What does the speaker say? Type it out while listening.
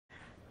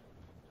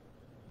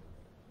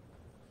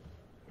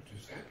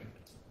just happened.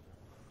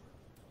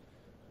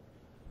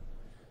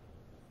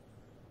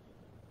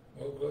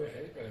 Well, go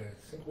ahead.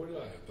 I think we're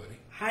live, buddy.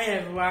 Hi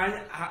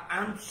everyone,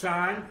 I'm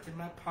Sean. This is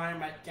my partner,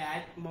 my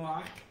dad,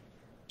 Mark.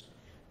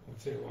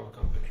 What's the name of our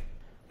company?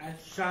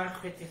 Sean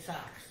Christy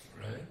Socks.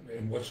 Right?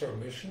 And what's our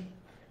mission?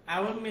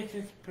 Our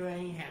mission is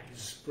spreading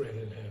happiness.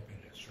 Spreading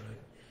happiness, right?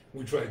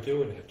 We try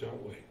doing that,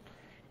 don't we?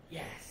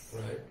 Yes.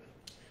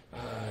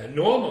 Right?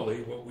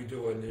 Normally, what we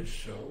do on this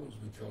show is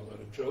we tell a lot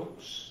of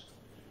jokes,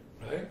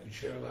 right? We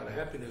share a lot of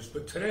happiness.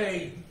 But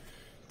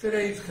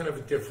today's kind of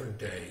a different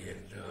day,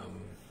 and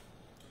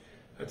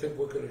I think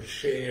we're going to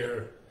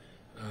share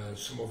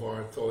some of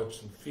our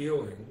thoughts and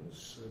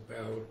feelings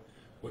about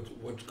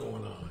what's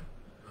going on.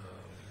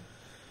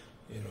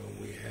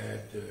 We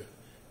had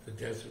the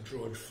death of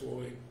George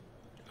Floyd,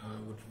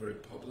 which was very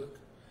public.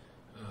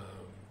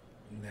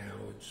 Now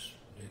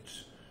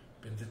it's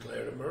been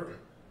declared a murder.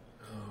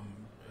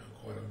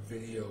 Caught on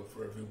video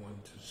for everyone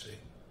to see.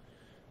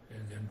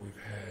 And then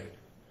we've had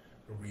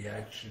a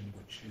reaction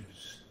which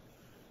is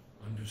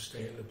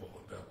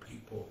understandable about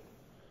people,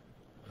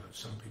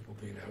 some people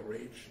being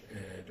outraged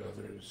and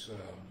others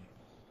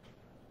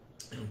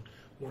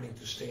wanting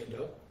to stand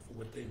up for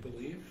what they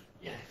believe.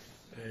 Yes.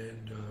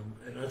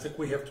 And I think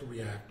we have to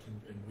react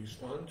and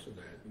respond to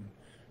that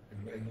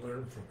and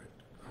learn from it.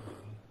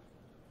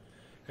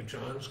 And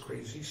John's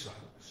Crazy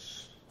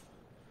Socks,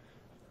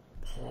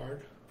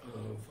 part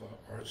of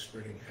our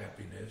spreading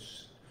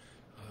happiness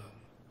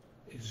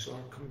is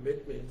our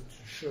commitment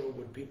to show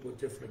what people with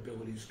different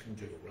abilities can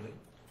do, right?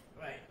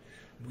 Right.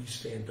 We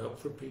stand up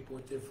for people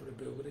with different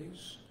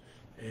abilities,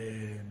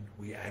 and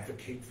we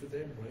advocate for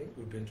them, right?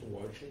 We've been to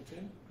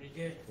Washington. We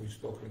did. We've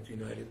spoken at the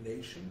United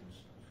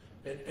Nations.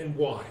 And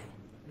why?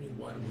 I mean,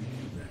 why do we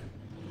do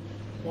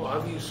that? Well,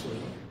 obviously,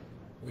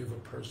 we have a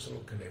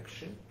personal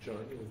connection.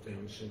 John, you have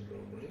Down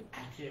syndrome, right?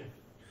 I do.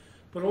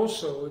 But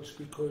also, it's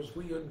because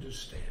we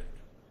understand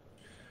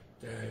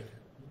that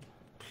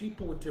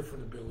people with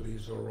different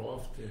abilities are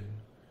often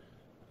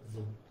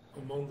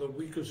among the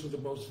weakest or the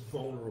most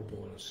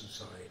vulnerable in a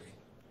society.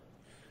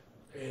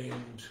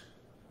 And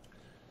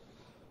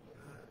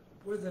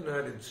whether or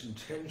not it's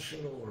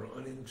intentional or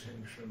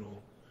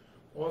unintentional,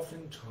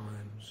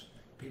 oftentimes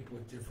people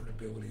with different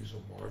abilities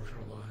are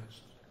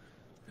marginalized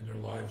and their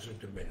lives are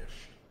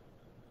diminished.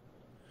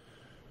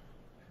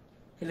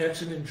 And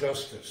that's an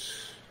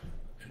injustice.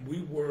 And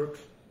we work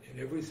in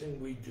everything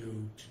we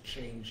do to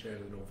change that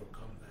and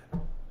overcome that.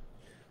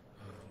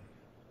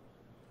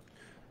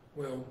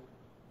 Well,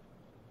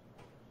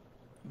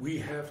 we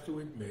have to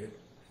admit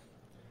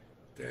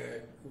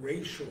that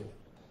racial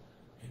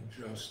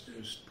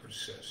injustice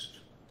persists.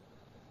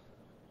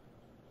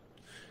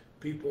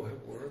 People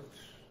have worked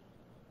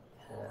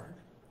hard,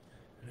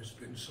 and there's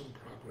been some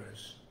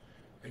progress,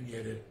 and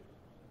yet it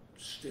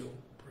still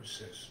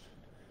persists.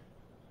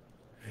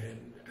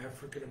 And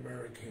African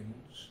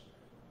Americans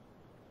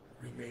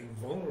remain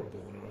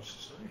vulnerable in our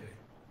society.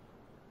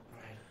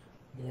 Right.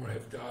 More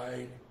have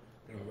died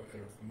at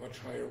a much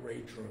higher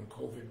rate during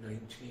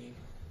COVID-19.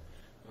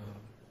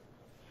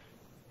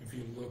 If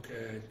you look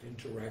at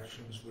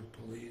interactions with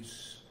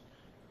police,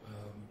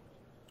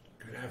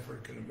 an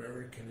African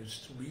American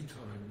is 3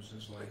 times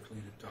as likely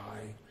to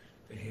die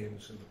at the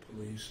hands of the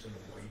police than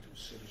a white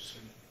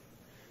citizen.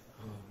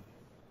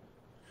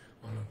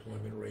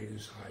 Unemployment rate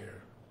is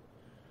higher.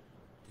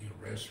 The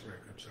arrest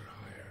records are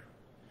higher.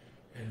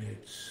 And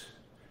it's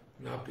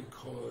not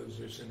because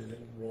there's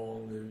anything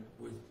wrong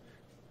with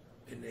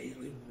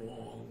innately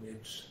wrong.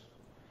 It's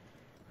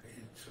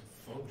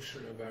a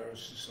function of our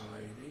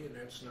society, and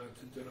that's not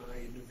to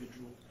deny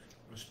individual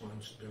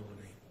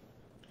responsibility.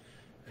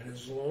 And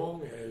as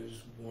long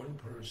as one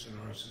person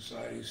in our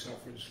society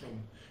suffers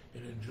from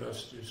an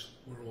injustice,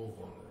 we're all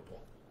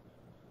vulnerable.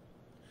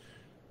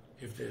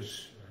 If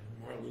there's,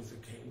 Martin Luther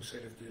King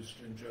said, if there's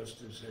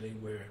injustice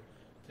anywhere,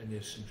 then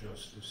there's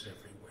injustice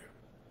everywhere.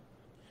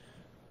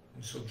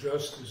 And so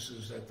justice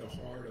is at the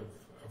heart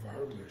of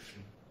our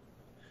mission.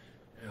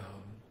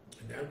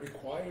 And that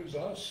requires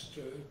us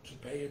to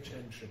pay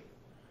attention.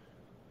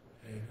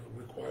 And it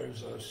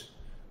requires us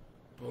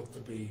both to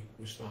be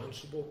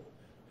responsible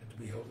and to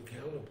be held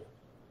accountable.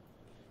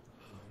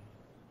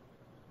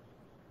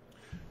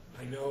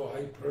 I know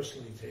I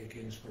personally take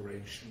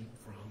inspiration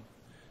from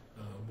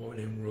a woman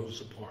named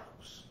Rosa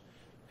Parks.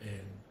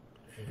 And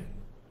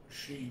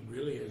she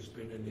really has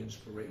been an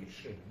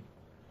inspiration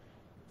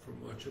for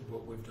much of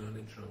what we've done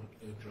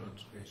in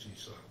John's Crazy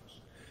Socks.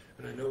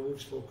 And I know we've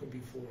spoken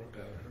before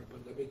about her, but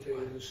let me tell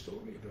you the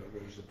story about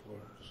Rosa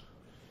Parks.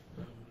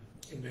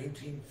 In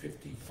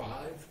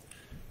 1955,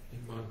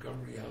 in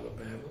Montgomery,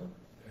 Alabama,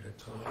 at a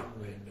time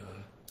when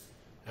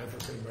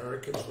African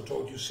Americans were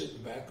told you sit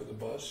in the back of the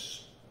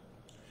bus,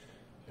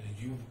 and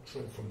you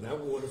drink from that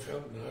water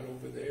fountain, not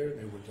over there.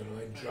 They were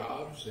denied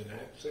jobs and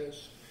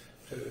access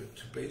to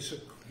basic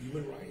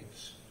human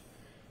rights.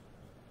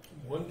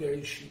 One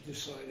day she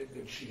decided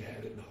that she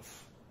had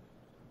enough.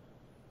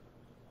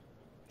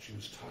 She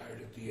was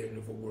tired at the end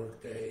of a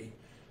work day,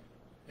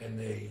 and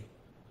they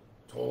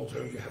told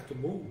her, you have to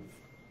move.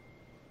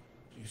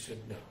 She said,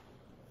 no,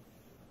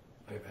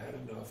 I've had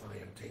enough. I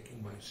am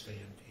taking my stand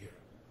here.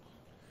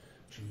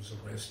 She was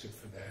arrested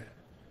for that.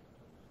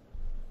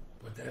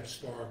 But that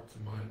sparked the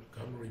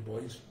Montgomery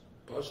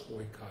bus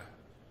boycott,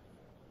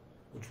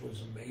 which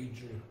was a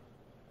major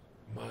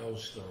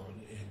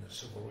milestone in the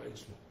civil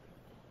rights movement.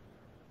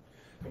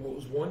 And what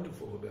was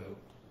wonderful about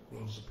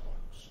Rosa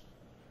Parks,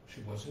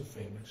 she wasn't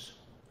famous,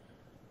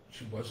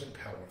 she wasn't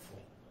powerful,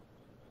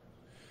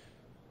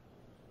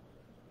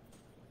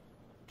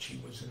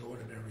 she was an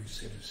ordinary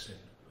citizen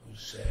who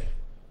said,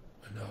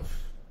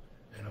 enough,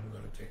 and I'm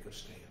going to take a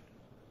stand.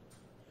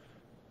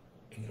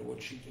 And you know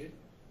what she did?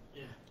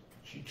 Yeah.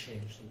 She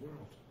changed the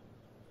world.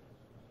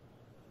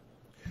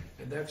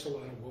 And that's a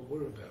lot of what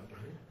we're about,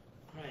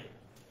 right? Right.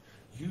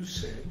 You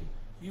said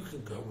you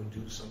could go and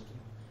do something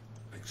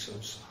like sew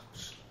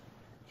socks.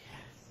 Yes.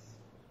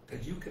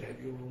 That you could have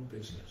your own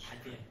business.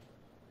 I did.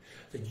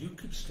 That you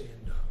could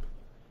stand up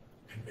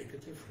and make a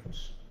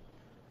difference.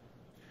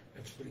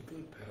 That's pretty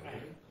good, pal,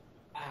 right?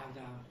 And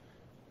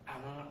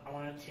I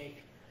want to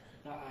take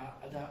the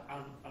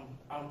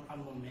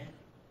woman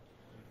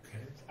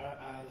Okay.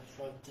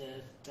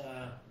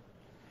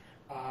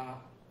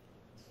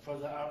 for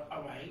the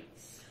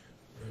rights.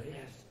 Right?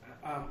 Yes.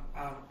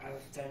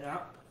 As stand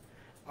up.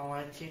 I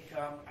want to take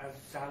as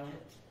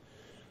silent.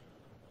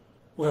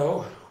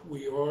 Well,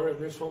 we are, and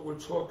that's what we're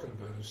talking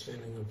about, is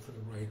standing up for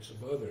the rights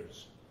of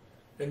others.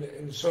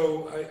 And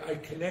so I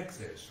connect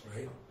this,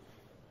 right?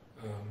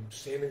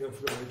 Standing up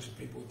for the rights of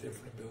people with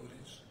different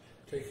abilities,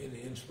 taking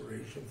the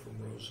inspiration from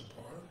Rosa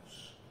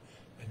Parks,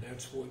 and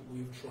that's what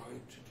we've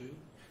tried to do,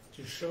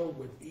 to show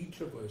what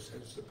each of us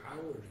has the power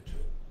to do,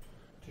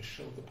 to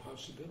show the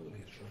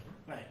possibilities,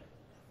 right? Right.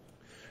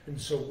 And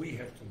so we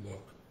have to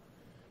look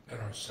at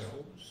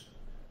ourselves.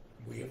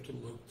 We have to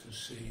look to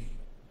see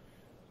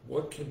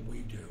what can we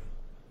do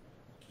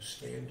to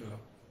stand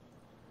up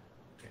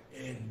to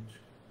end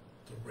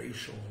the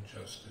racial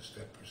injustice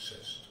that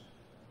persists.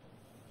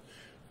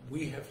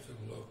 We have to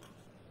look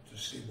to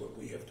see what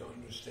we have to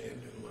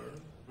understand and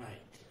learn.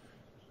 Right.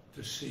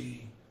 To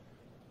see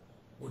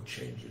what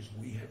changes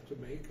we have to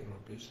make in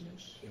our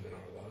business and in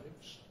our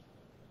lives.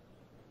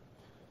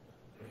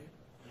 Right?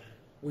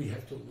 We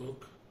have to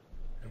look,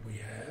 and we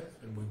have,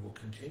 and we will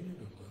continue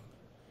to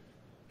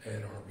look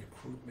at our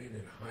recruitment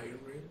and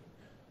hiring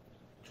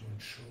to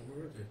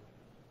ensure that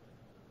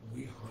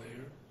we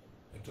hire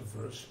a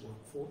diverse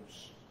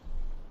workforce.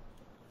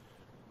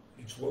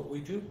 It's what we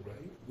do,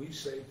 right? We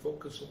say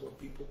focus on what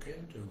people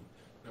can do,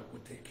 not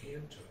what they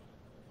can't do.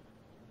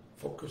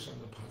 Focus on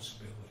the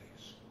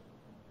possibilities.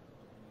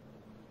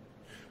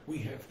 We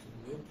have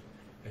to look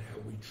at how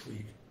we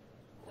treat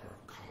our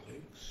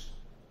colleagues,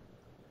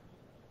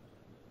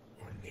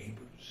 our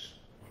neighbors,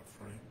 our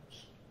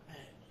friends.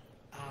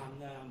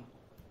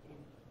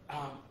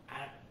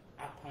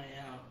 I point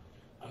out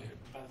Yeah.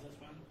 about this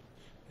one.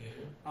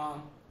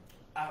 Yeah.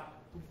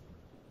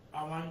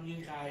 I want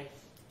you guys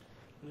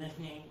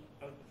listening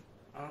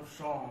a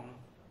song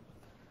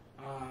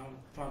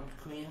from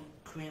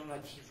Queen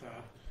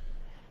Latifah.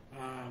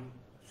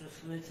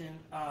 Just listen.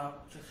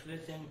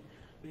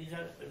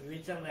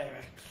 Read the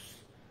lyrics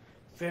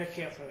very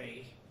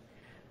carefully.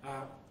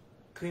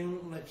 Queen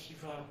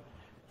Latifah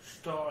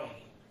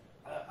story,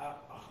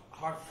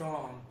 her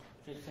song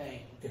to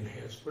sing. In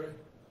Hairspray?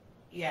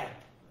 Yeah,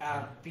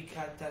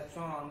 because that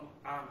song,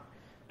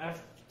 that's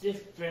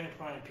just very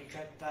important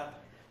because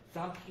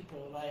some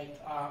people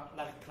like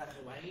black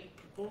and white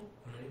people,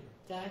 Right.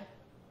 that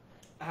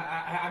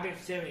I'm being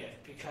serious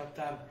because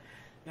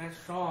that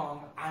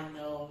song I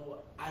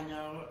know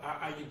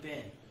are you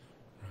been,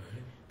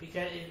 Right.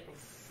 because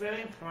it's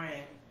very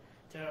important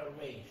to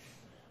race.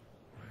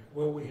 Right.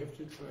 Well, we have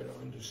to try to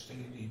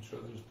understand each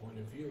other's point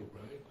of view,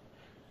 right?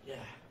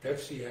 Yeah.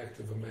 That's the act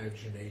of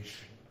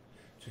imagination,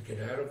 to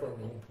get out of our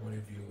own point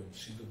of view and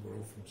see the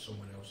world from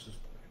someone else's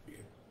point of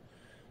view.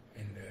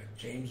 And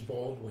James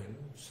Baldwin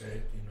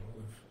said, you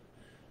know, if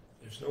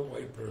there's no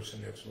white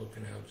person that's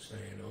looking out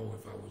saying, oh,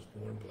 if I was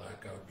born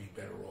black, I would be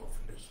better off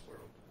in this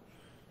world.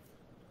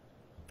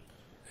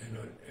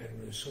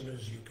 And as soon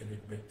as you can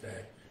admit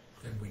that,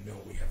 then we know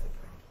we have a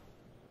problem.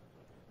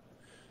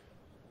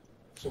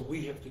 So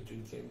we have to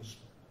do things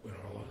in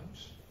our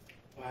lives.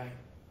 Right.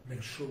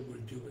 Make sure we're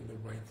doing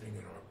the right thing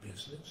in our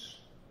business.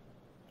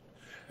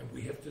 And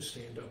we have to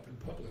stand up in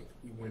public.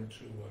 We went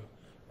to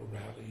a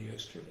rally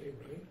yesterday,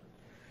 right?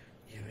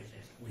 Yeah, we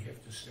did. We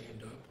have to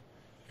stand up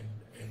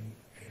and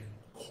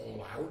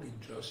call out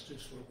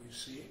injustice where we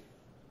see it.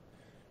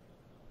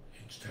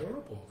 It's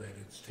terrible that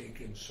it's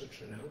taken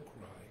such an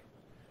outcry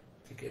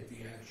to get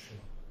the action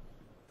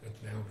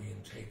that's now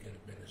being taken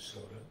in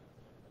Minnesota,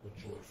 where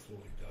George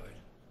Floyd died.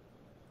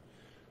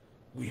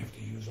 We have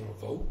to use our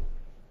vote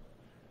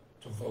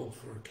to vote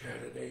for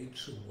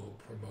candidates who will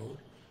promote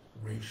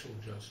racial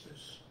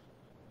justice.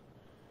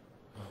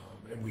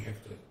 And we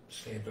have to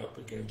stand up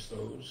against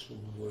those who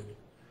would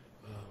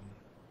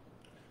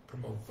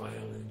promote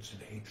violence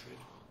and hatred.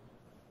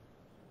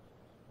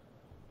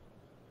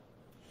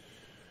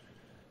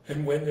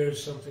 And when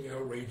there's something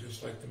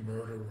outrageous like the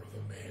murder of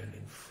a man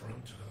in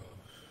front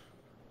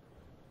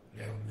of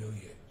now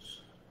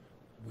millions,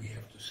 we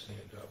have to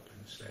stand up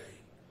and say,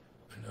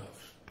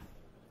 enough.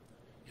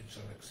 It's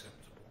unacceptable.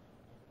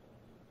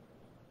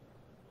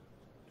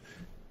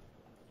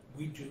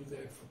 We do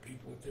that for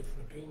people with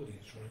different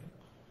abilities, right?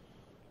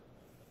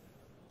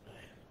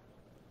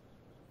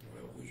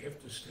 Well, we have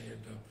to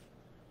stand up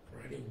for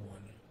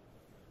anyone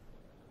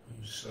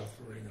who's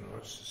suffering in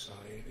our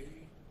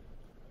society,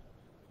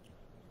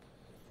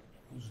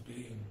 who's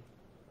being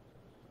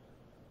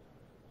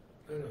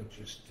not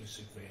just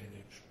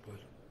disadvantaged, but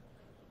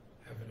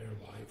having their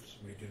lives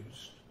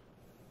reduced.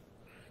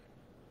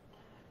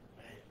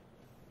 Right.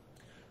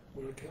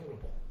 We're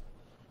accountable.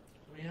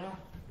 We are.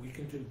 We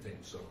can do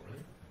things, though,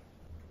 right?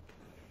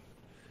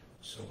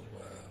 So,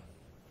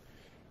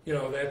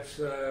 that's,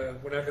 we're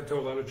not going to tell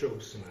a lot of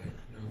jokes tonight.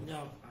 No. No,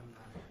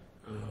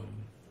 I'm not.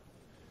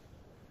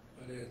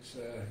 But it's,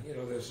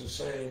 there's a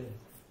saying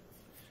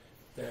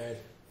that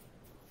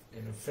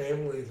in a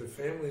family, the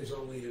family is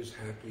only as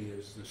happy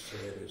as the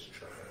saddest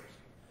child.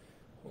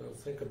 Well,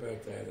 think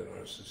about that in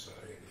our society.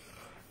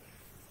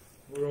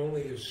 We're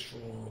only as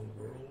strong,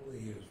 we're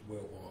only as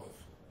well off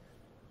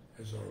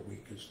as our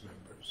weakest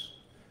members.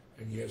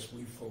 And yes,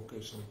 we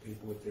focus on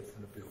people with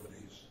different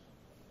abilities,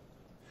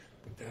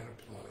 but that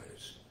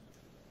applies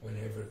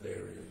whenever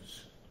there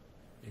is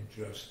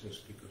injustice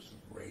because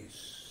of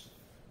race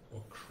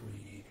or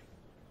creed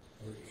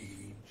or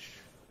age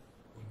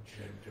or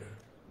gender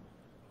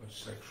or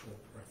sexual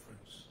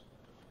preference.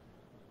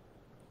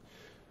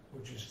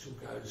 We're just two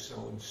guys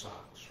selling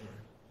socks,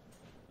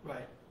 right?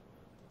 Right.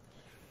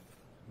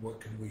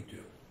 What can we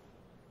do?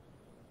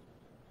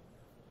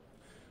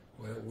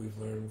 Well, we've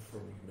learned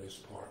from Ms.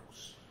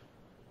 Parks,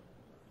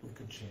 we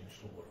could change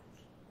the world.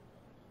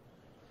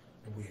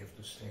 And we have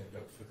to stand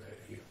up for that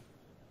here.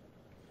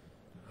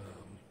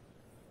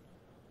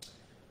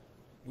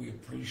 We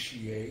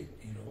appreciate,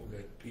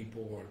 that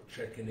people are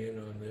checking in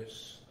on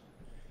this.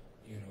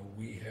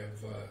 We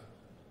have,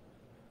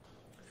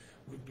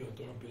 we've built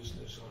our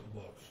business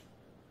on love,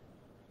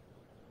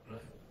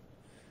 right?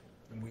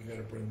 And we got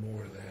to bring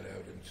more of that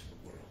out into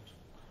the world.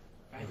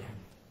 Right.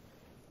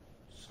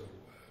 So,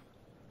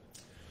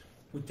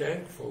 we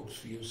thank folks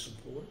for your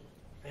support.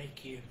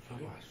 Thank you so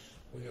Yeah. much.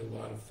 We got a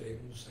lot of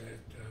things that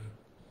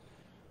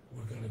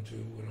we're going to do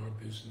in our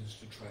business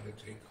to try to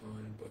take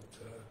on, but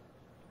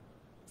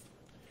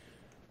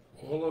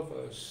all of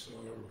us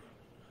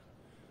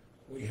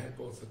we have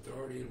both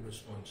authority and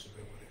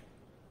responsibility.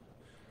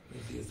 We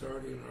have the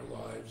authority in our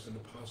lives and the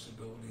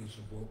possibilities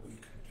of what we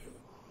can do.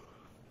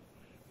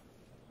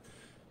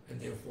 And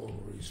therefore,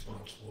 we're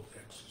responsible to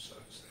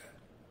exercise that.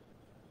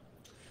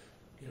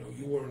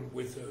 You weren't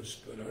with us,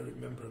 but I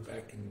remember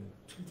back in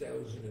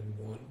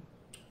 2001,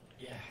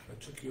 Yeah. I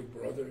took your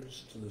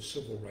brothers to the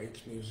Civil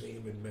Rights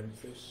Museum in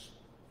Memphis,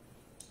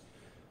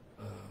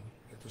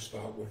 at the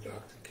spot where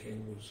Dr.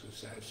 King was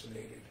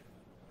assassinated.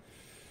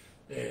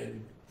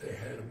 And they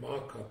had a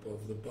mock-up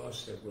of the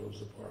bus that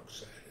Rosa Parks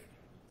sat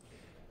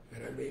in.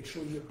 And I made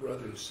sure your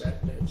brothers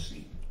sat in that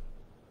seat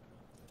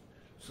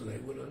so they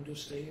would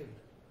understand.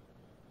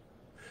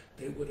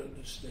 They would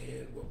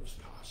understand what was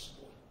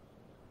possible.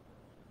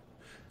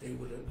 They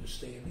would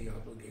understand the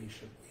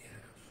obligation we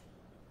have.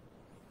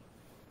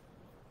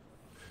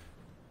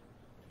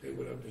 They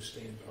would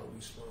understand our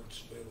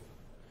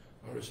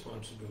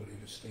responsibility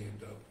to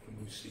stand up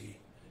when we see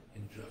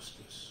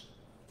injustice,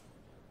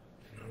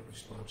 and our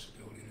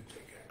responsibility to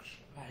take action.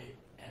 Right.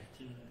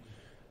 Absolutely.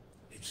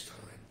 It's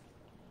time.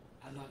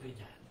 I love you,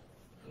 Dad.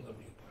 I love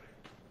you, buddy.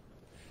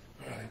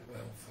 All right,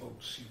 well,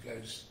 folks, you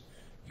guys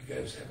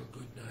have a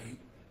good night.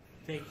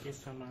 Thank you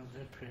so much.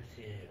 I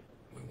appreciate it.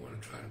 We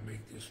want to try to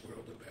make this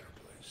world a better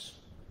place,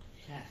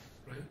 Yes.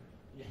 right?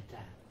 Yes,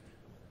 Dad.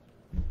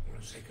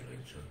 Want to say good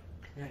night, John?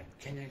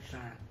 Good night,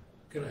 John.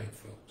 Good night,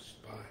 folks.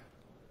 Bye.